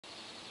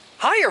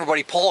Hi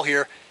everybody, Paul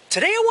here.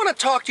 Today I want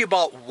to talk to you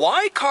about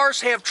why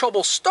cars have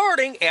trouble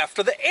starting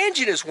after the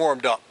engine is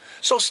warmed up.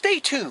 So stay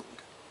tuned.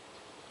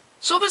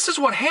 So this is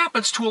what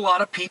happens to a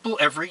lot of people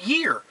every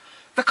year.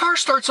 The car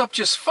starts up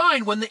just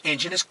fine when the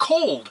engine is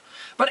cold.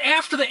 But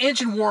after the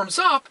engine warms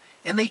up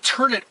and they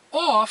turn it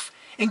off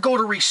and go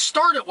to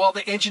restart it while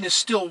the engine is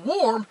still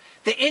warm,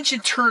 the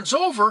engine turns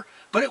over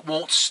but it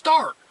won't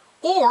start.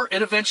 Or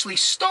it eventually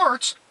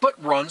starts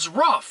but runs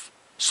rough.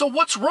 So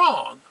what's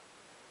wrong?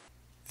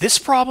 This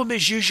problem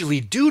is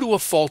usually due to a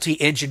faulty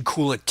engine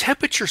coolant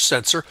temperature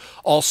sensor,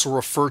 also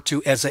referred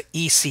to as an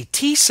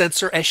ECT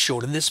sensor as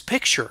shown in this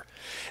picture.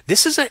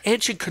 This is an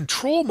engine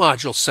control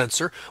module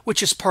sensor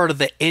which is part of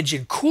the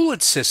engine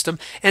coolant system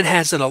and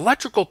has an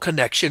electrical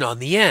connection on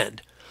the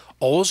end.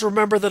 Always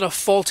remember that a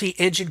faulty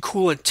engine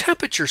coolant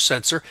temperature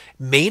sensor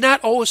may not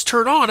always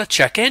turn on a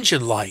check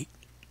engine light.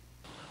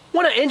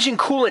 When an engine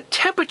coolant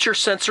temperature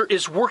sensor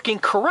is working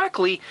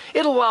correctly,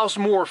 it allows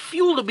more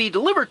fuel to be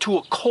delivered to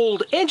a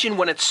cold engine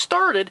when it's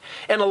started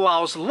and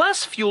allows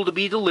less fuel to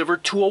be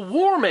delivered to a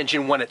warm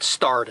engine when it's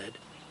started.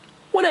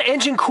 When an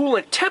engine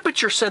coolant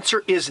temperature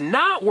sensor is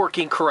not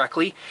working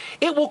correctly,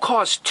 it will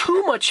cause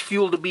too much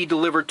fuel to be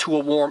delivered to a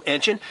warm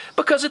engine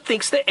because it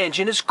thinks the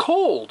engine is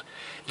cold.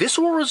 This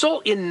will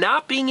result in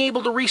not being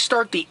able to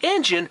restart the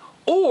engine,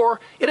 or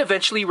it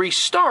eventually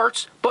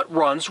restarts but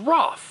runs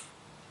rough.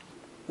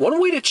 One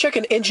way to check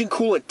an engine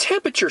coolant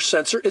temperature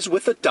sensor is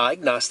with a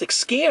diagnostic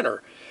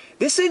scanner.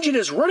 This engine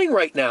is running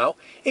right now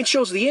and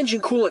shows the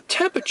engine coolant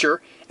temperature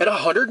at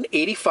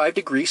 185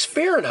 degrees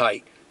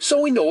Fahrenheit,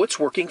 so we know it's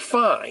working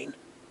fine.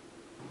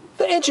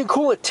 The engine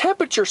coolant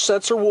temperature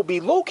sensor will be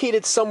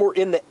located somewhere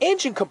in the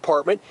engine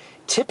compartment,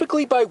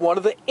 typically by one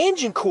of the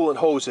engine coolant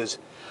hoses.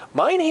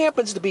 Mine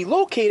happens to be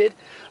located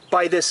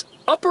by this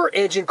upper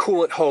engine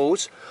coolant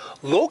hose,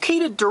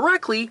 located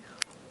directly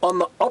on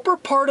the upper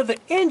part of the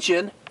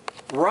engine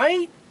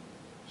right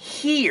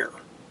here.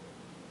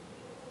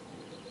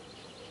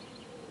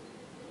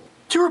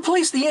 To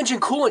replace the engine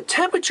coolant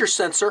temperature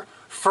sensor,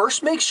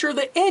 first make sure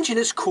the engine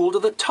is cool to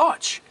the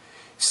touch.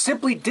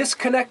 Simply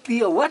disconnect the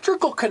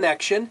electrical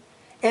connection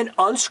and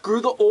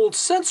unscrew the old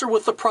sensor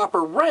with the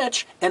proper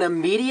wrench and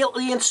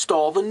immediately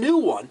install the new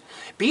one.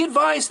 Be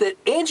advised that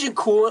engine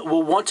coolant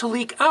will want to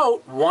leak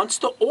out once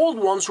the old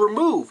one's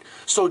removed,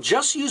 so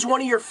just use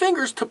one of your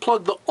fingers to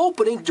plug the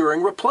opening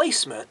during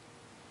replacement.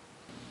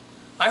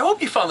 I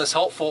hope you found this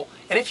helpful,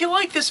 and if you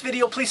like this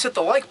video, please hit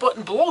the like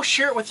button below,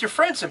 share it with your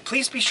friends, and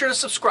please be sure to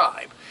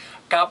subscribe.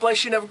 God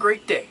bless you and have a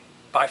great day.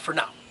 Bye for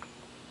now.